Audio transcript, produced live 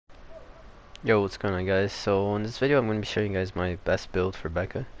Yo, what's going on, guys? So in this video I'm going to be showing you guys my best build for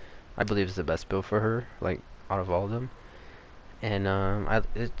Becca. I believe it's the best build for her, like out of all of them. And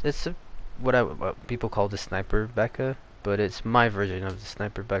it's what people call the sniper Becca, but it's my version of the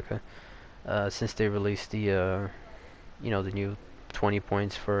sniper Becca. Since they released the new 20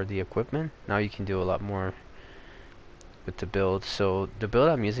 points for the equipment, now you can do a lot more with the build. So the build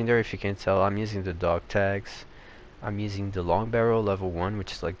I'm using there, if you can tell, I'm using the dog tags. I'm using the long barrel level 1,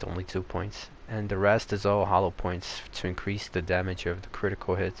 which is like the only 2 points, and the rest is all hollow points to increase the damage of the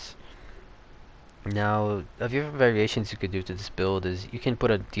critical hits. Now, a few variations you could do to this build is you can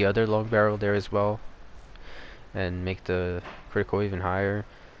put the other long barrel there as well and make the critical even higher,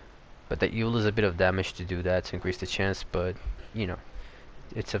 but that you lose a bit of damage to do that to increase the chance, but you know,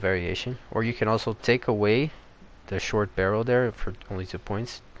 it's a variation. Or you can also take away the short barrel there for only 2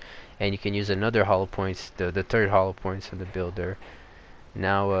 points, and you can use another hollow points, the third hollow points in the build there.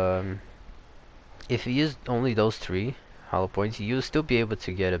 Now, if you use only those 3 hollow points, you'll still be able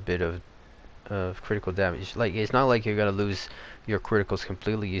to get a bit of critical damage. Like, it's not like you're gonna lose your criticals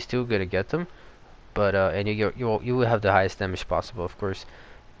completely. You're still gonna get them, but and you will have the highest damage possible, of course.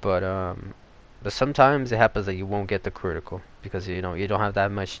 But but sometimes it happens that you won't get the critical because you don't have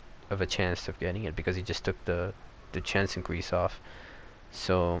that much of a chance of getting it because you just took the chance increase off.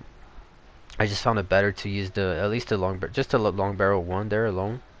 So I just found it better to use the at least the just the long barrel one there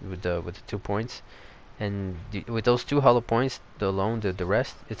alone with the 2 points. And with those 2 hollow points, the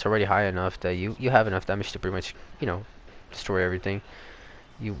rest, it's already high enough that you have enough damage to pretty much, destroy everything.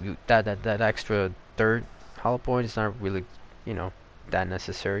 That extra third hollow point is not really, you know, that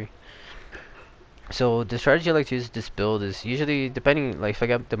necessary. So the strategy I like to use this build is usually depending, like if I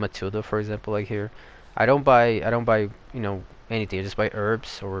get the Matilda, for example, like here, I don't buy anything. I just buy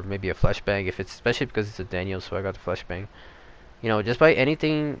herbs or maybe a flashbang if it's especially because it's a Daniel, so I got the flashbang. Just buy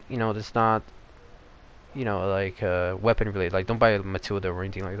anything that's not like weapon related. Like don't buy a Matilda or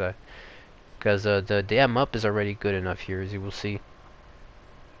anything like that, because the M up is already good enough here, as you will see.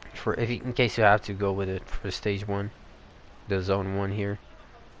 For if you, in case you have to go with it for stage 1, the zone 1 here.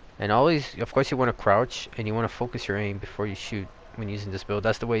 And always, of course, you want to crouch and you want to focus your aim before you shoot when using this build.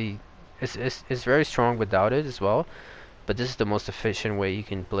 That's the way. It's very strong without it as well, but this is the most efficient way you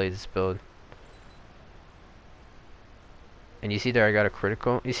can play this build. And you see there I got a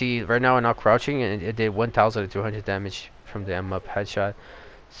critical. You see right now I'm not crouching and it did 1,200 damage from the M up headshot.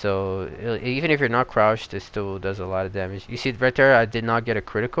 So even if you're not crouched, it still does a lot of damage. You see right there I did not get a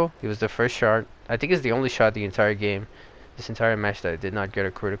critical. It was the first shot. I think it's the only shot the entire game, this entire match, that I did not get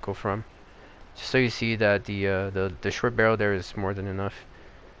a critical from. Just so you see that the short barrel there is more than enough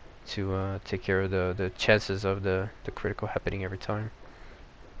to take care of the chances of the critical happening every time.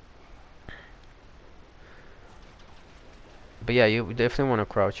 But yeah, you definitely want to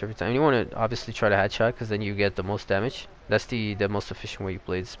crouch every time. You want to obviously try to headshot because then you get the most damage. That's the most efficient way you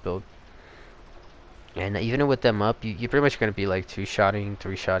play this build. And even with them up, you're pretty much going to be like 2-shotting,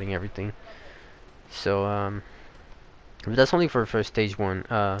 3-shotting everything. So that's only for stage 1.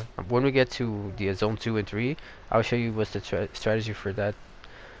 When we get to the zone 2 and 3, I'll show you what's the strategy for that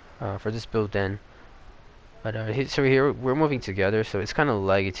for this build then. But so here we're moving together, so it's kind of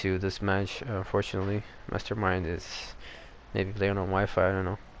laggy too this match. Unfortunately, Mastermind is maybe playing on Wi-Fi. I don't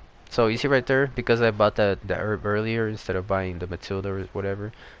know. So you see right there, because I bought the herb earlier instead of buying the Matilda or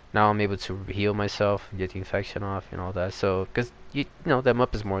whatever. Now I'm able to heal myself, get the infection off, and all that. So because that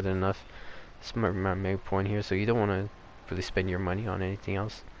map is more than enough. That's my main point here. So you don't want to really spend your money on anything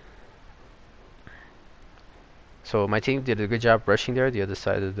else. So my team did a good job rushing there, the other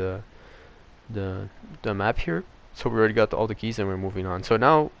side of the the map here. So we already got all the keys and we're moving on. So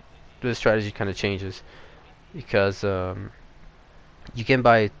now the strategy kind of changes because you can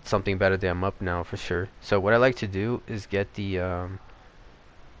buy something better than I'm up now for sure. So what I like to do is get the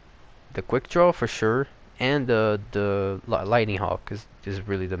quick draw for sure, and the lightning hawk is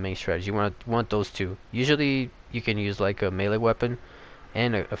really the main strategy. You want those two. Usually you can use like a melee weapon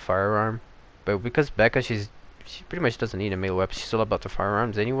and a firearm, but because Becca she pretty much doesn't need a melee weapon. She's all about the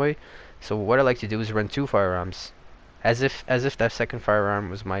firearms anyway. So what I like to do is run 2 firearms, as if that second firearm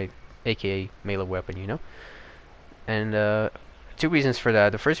was my AKA melee weapon. And 2 reasons for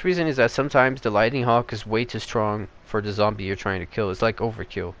that. The first reason is that sometimes the lightning hawk is way too strong for the zombie you're trying to kill. It's like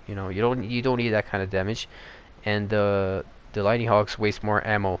overkill. You don't need that kind of damage, and the lightning hawks waste more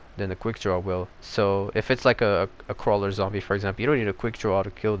ammo than the quick draw will. So if it's like a crawler zombie, for example, you don't need a quick draw to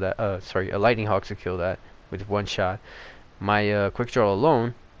kill that. Sorry, a lightning hawk to kill that with 1 shot. My quick draw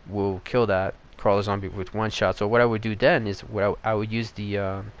alone will kill that crawler zombie with 1 shot. So what I would do then is I would use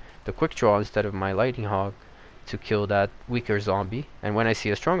the quick draw instead of my lightning hawk to kill that weaker zombie. And when I see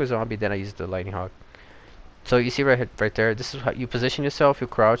a stronger zombie, then I use the lightning hawk. So you see right there, this is how you position yourself, you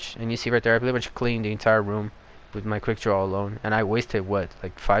crouch, and you see right there, I pretty much cleaned the entire room with my quick draw alone, and I wasted what,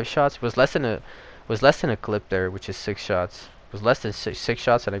 like 5 shots? It was less than a clip there, which is 6 shots. It was less than six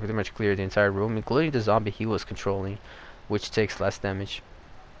shots, and I pretty much cleared the entire room, including the zombie he was controlling, which takes less damage.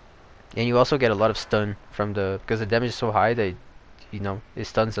 And you also get a lot of stun from because the damage is so high that, it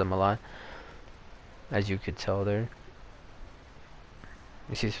stuns them a lot, as you could tell there.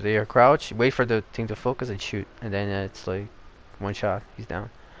 You see, so they are crouch, wait for the thing to focus and shoot, and then it's like one shot, he's down.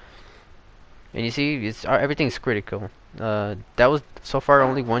 And you see, it's everything's critical. That was so far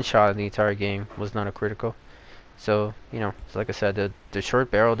only one shot in the entire game was not a critical. So like I said, the short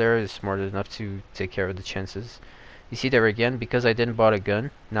barrel there is more than enough to take care of the chances. You see there again, because I didn't bought a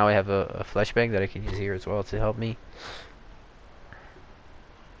gun, now I have a flashbang that I can use here as well to help me.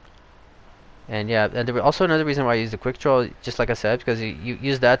 And yeah, and there was also another reason why I use the quick draw, just like I said, because you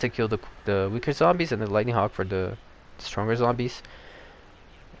use that to kill the weaker zombies, and the lightning hawk for the stronger zombies.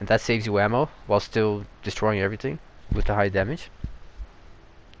 And that saves you ammo while still destroying everything with the high damage.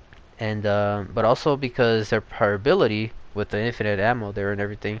 And but also because their ability with the infinite ammo there and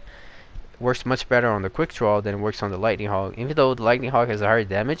everything works much better on the quick draw than it works on the lightning hawk. Even though the lightning hawk has a higher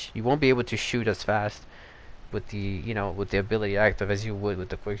damage, you won't be able to shoot as fast with the with the ability active as you would with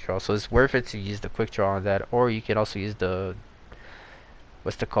the quick draw. So it's worth it to use the quick draw on that, or you can also use the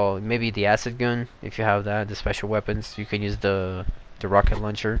maybe the acid gun if you have that, the special weapons. You can use the rocket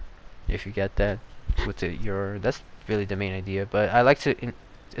launcher if you get that with that's really the main idea. But I like to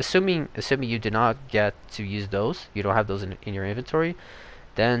assuming you do not get to use those, you don't have those in your inventory,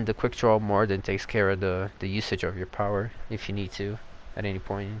 then the quick draw more than takes care of the usage of your power if you need to at any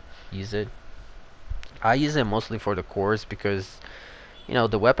point use it. I use it mostly for the cores because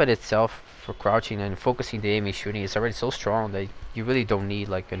the weapon itself for crouching and focusing the aiming shooting is already so strong that you really don't need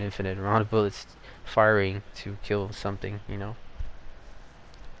like an infinite amount of bullets firing to kill something. So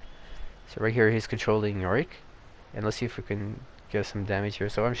right here he's controlling Yorick, and let's see if we can get some damage here.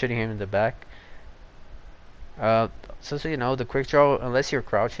 So I'm shooting him in the back. So the quick draw, unless you're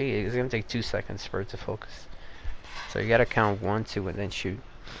crouching, it's gonna take 2 seconds for it to focus. So you gotta count 1, 2, and then shoot.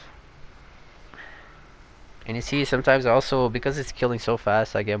 And you see, sometimes also, because it's killing so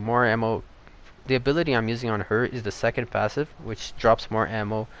fast, I get more ammo. The ability I'm using on her is the second passive, which drops more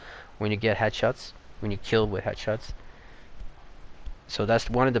ammo when you get headshots, when you kill with headshots. So that's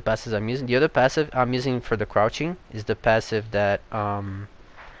one of the passives I'm using. The other passive I'm using for the crouching is the passive that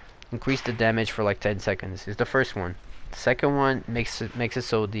increase the damage for like 10 seconds. Is the first one. The second one makes it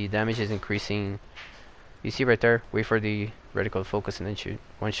so the damage is increasing. You see right there, wait for the reticle to focus and then shoot.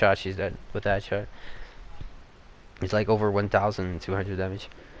 One shot, she's dead with that shot. It's like over 1,200 damage.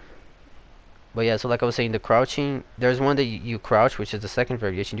 But yeah, so like I was saying, the crouching, there's one that you crouch, which is the second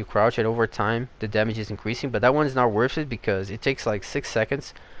variation. You crouch, and over time the damage is increasing, but that one is not worth it because it takes like 6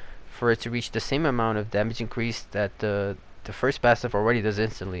 seconds for it to reach the same amount of damage increase that the first passive already does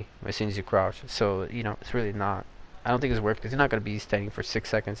instantly as soon as you crouch. So it's really not, I don't think it's worth it because you're not going to be standing for 6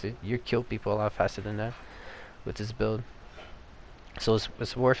 seconds. You kill people a lot faster than that with this build. So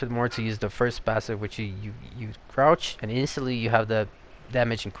it's worth it more to use the first passive, which you crouch and instantly you have the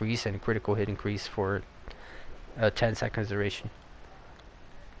damage increase and critical hit increase for 10 seconds duration.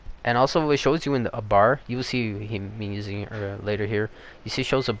 And also it shows you in a bar, you will see me using it later here. You see it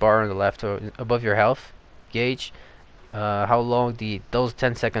shows a bar on the left above your health gauge, how long those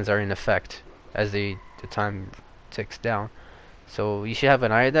 10 seconds are in effect as the time ticks down. So you should have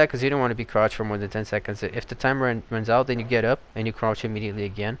an eye on that because you don't want to be crouched for more than 10 seconds. If the timer runs out, then you get up and you crouch immediately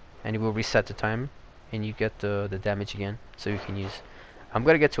again, and it will reset the time, and you get the damage again. So you can use. I'm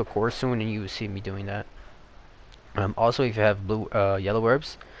gonna get to a core soon, and you will see me doing that. Also, if you have yellow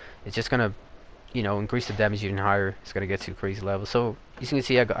herbs, it's just gonna, increase the damage even higher. It's gonna get to crazy level. So you can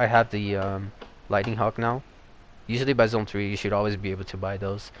see I have the lightning hawk now. Usually by zone 3, you should always be able to buy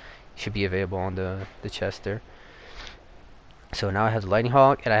those. Should be available on the chest there. So now I have the lightning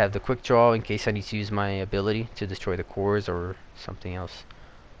hawk and I have the quick draw in case I need to use my ability to destroy the cores or something else.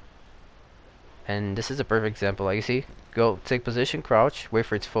 And this is a perfect example. Like you see, go take position, crouch, wait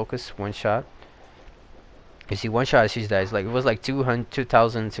for its focus, one shot. You see, one shot she's dead. It was like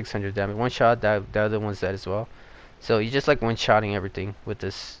 2,600 damage. One shot, the other one's dead as well. So you just like one shotting everything with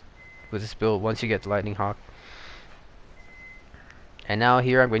this build once you get the lightning hawk. And now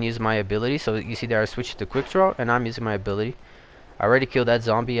here I'm going to use my ability. So you see there I switched to quick draw and I'm using my ability. I already killed that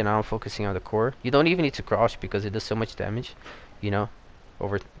zombie and now I'm focusing on the core. You don't even need to crouch because it does so much damage,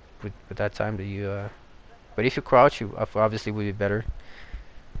 over with that time that you but if you crouch, you obviously would be better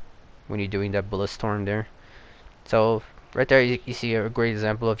when you're doing that bullet storm there. So right there you see a great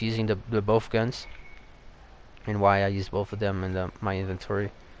example of using the both guns and why I use both of them in my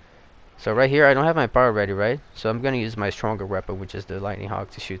inventory. So right here I don't have my power ready, right? So I'm gonna use my stronger weapon, which is the lightning hawk,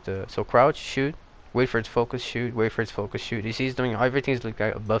 to shoot the. So crouch, shoot, wait for its focus, shoot, wait for its focus, shoot. You see he's doing everything's like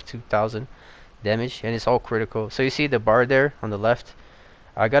above 2,000 damage, and it's all critical. So you see the bar there on the left.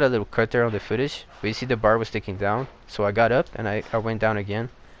 I got a little cut there on the footage, but you see the bar was sticking down. So I got up and I went down again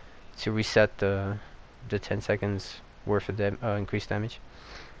to reset the 10 seconds worth of increased damage.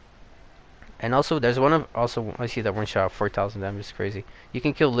 And also, there's one of also I see that one shot 4,000 damage is crazy. You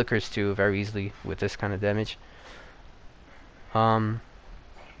can kill lickers too very easily with this kind of damage. Um,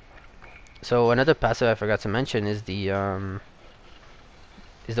 so another passive I forgot to mention is the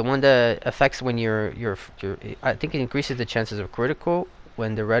one that affects when you're I think it increases the chances of critical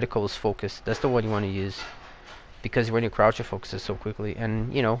when the reticle is focused. That's the one you want to use because when you crouch it focuses so quickly,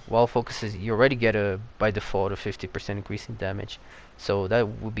 and you know while focuses you already get a by default a 50% increase in damage, so that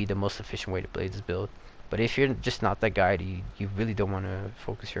would be the most efficient way to play this build. But if you're just not that guy, you really don't want to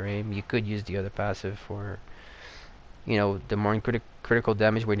focus your aim, you could use the other passive for, you know, the more critical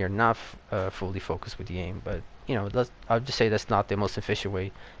damage when you're not fully focused with the aim. But you know, I'll just say that's not the most efficient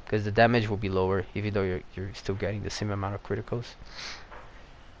way because the damage will be lower even though you're still getting the same amount of criticals.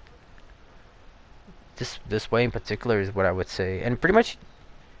 This way in particular is what I would say, and pretty much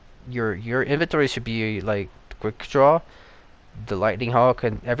your inventory should be like quick draw, the lightning hawk,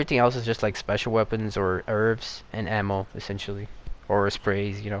 and everything else is just like special weapons or herbs and ammo essentially, or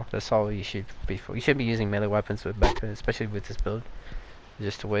sprays. You know, that's all you should be. You should be using melee weapons with Becca, especially with this build.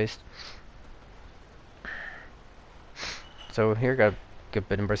 Just a waste. So here got a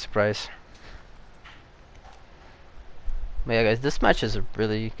bit by surprise. But yeah, guys, this match is a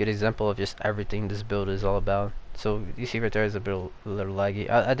really good example of just everything this build is all about. So you see right there is a little laggy.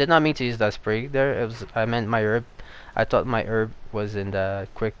 I did not mean to use that spray there. It was I meant my herb. I thought my herb was in the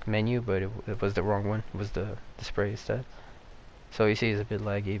quick menu, but it was the wrong one. It was the spray instead. So you see it's a bit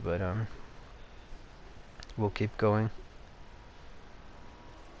laggy, but we'll keep going.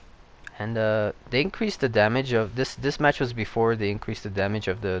 And they increased the damage of this match was before they increased the damage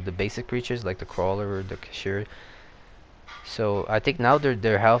of the basic creatures like the crawler or the cashier. So I think now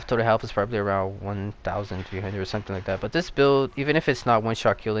their health, total health is probably around 1,300 or something like that. But this build, even if it's not one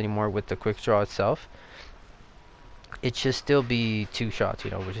shot kill anymore with the quick draw itself, it should still be 2 shots,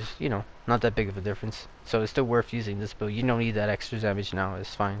 you know, which is, you know, not that big of a difference. So it's still worth using this build. You don't need that extra damage now.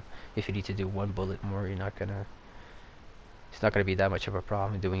 It's fine. If you need to do 1 bullet more, you're not gonna. It's not gonna be that much of a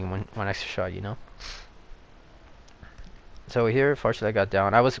problem doing one extra shot, you know. So here, fortunately, I got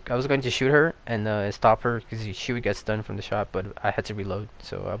down. I was going to shoot her and stop her because she would get stunned from the shot, but I had to reload,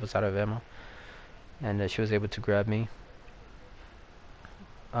 so I was out of ammo, and she was able to grab me.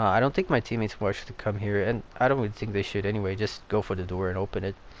 I don't think my teammates will actually come here, and I don't really think they should anyway. Just go for the door and open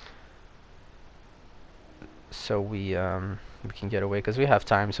it, so we can get away because we have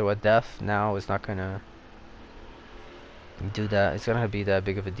time. So a death now is not gonna do that. It's gonna be that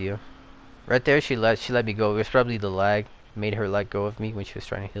big of a deal. Right there, she let me go. It was probably the lag made her let go of me when she was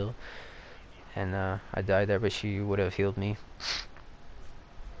trying to heal, and I died there, but she would have healed me.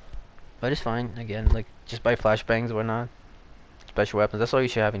 But it's fine. Again, like just buy flashbangs or whatnot. Special weapons. That's all you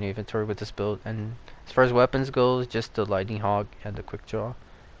should have in your inventory with this build. And as far as weapons goes, just the lightning hawk and the quick draw.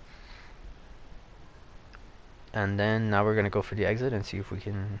 And then now we're gonna go for the exit and see if we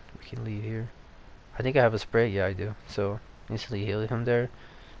can leave here. I think I have a spray. Yeah, I do. So instantly heal him there.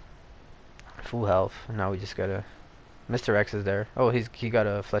 Full health. And now we just gotta. Mr. X is there. Oh, he got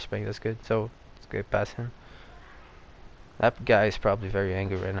a flashbang. That's good. So let's get past him. That guy is probably very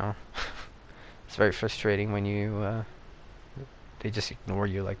angry right now. It's very frustrating when you they just ignore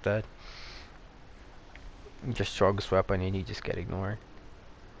you like that. You just strongest weapon and you just get ignored.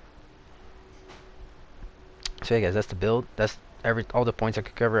 So yeah, guys, that's the build. That's all the points I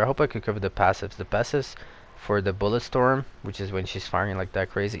could cover. I hope I could cover the passives. The passives for the bullet storm, which is when she's firing like that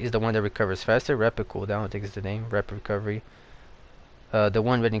crazy, is the one that recovers faster. Rapid cooldown, I think is the name. Rapid recovery. The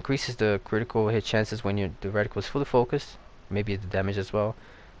one that increases the critical hit chances when the reticle is fully focused. Maybe the damage as well.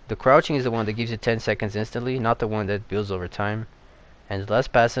 The crouching is the one that gives you 10 seconds instantly, not the one that builds over time. And the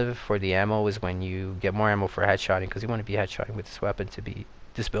last passive for the ammo is when you get more ammo for headshotting, because you want to be headshotting with this weapon to be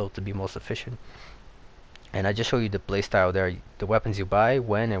this build to be most efficient. And I just show you the playstyle there, the weapons you buy,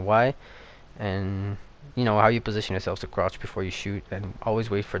 when and why, and you know how you position yourself to crouch before you shoot, and always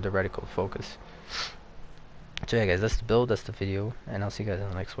wait for the reticle focus. So yeah, guys, that's the build, that's the video, and I'll see you guys in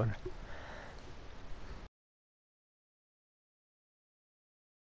the next one.